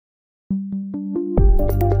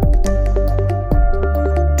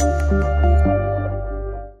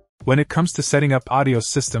When it comes to setting up audio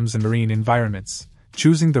systems in marine environments,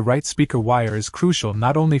 choosing the right speaker wire is crucial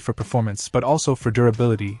not only for performance but also for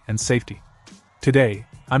durability and safety. Today,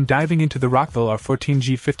 I'm diving into the Rockville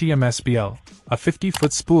R14G50MS-BL, a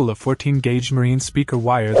 50-foot spool of 14-gauge marine speaker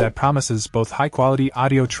wire that promises both high-quality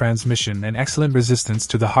audio transmission and excellent resistance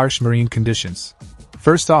to the harsh marine conditions.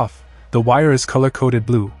 First off, the wire is color-coded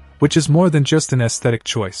blue, which is more than just an aesthetic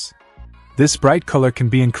choice. This bright color can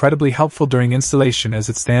be incredibly helpful during installation as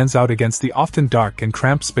it stands out against the often dark and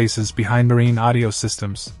cramped spaces behind marine audio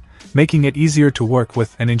systems, making it easier to work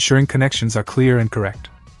with and ensuring connections are clear and correct.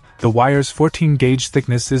 The wire's 14-gauge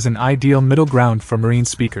thickness is an ideal middle ground for marine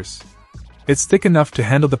speakers. It's thick enough to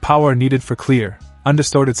handle the power needed for clear,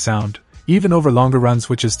 undistorted sound, even over longer runs,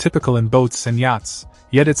 which is typical in boats and yachts,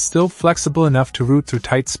 yet it's still flexible enough to route through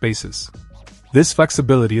tight spaces. This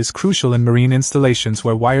flexibility is crucial in marine installations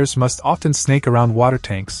where wires must often snake around water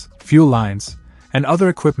tanks, fuel lines, and other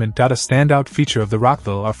equipment. A standout feature of the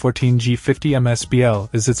Rockville R14G50MS-BL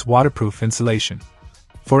is its waterproof insulation.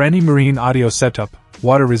 For any marine audio setup,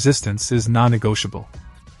 water resistance is non-negotiable.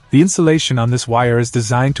 The insulation on this wire is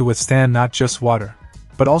designed to withstand not just water,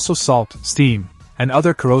 but also salt, steam, and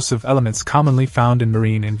other corrosive elements commonly found in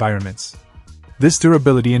marine environments. This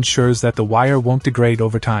durability ensures that the wire won't degrade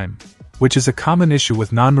over time, which is a common issue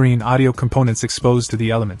with non-marine audio components exposed to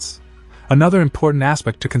the elements. Another important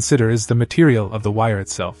aspect to consider is the material of the wire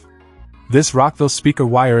itself. This Rockville speaker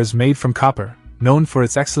wire is made from copper, known for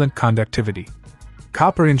its excellent conductivity.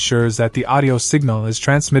 Copper ensures that the audio signal is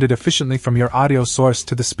transmitted efficiently from your audio source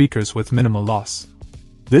to the speakers with minimal loss.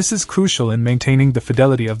 This is crucial in maintaining the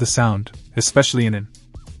fidelity of the sound, especially in an.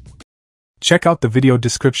 Check out the video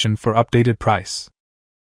description for updated price.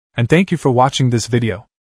 And thank you for watching this video.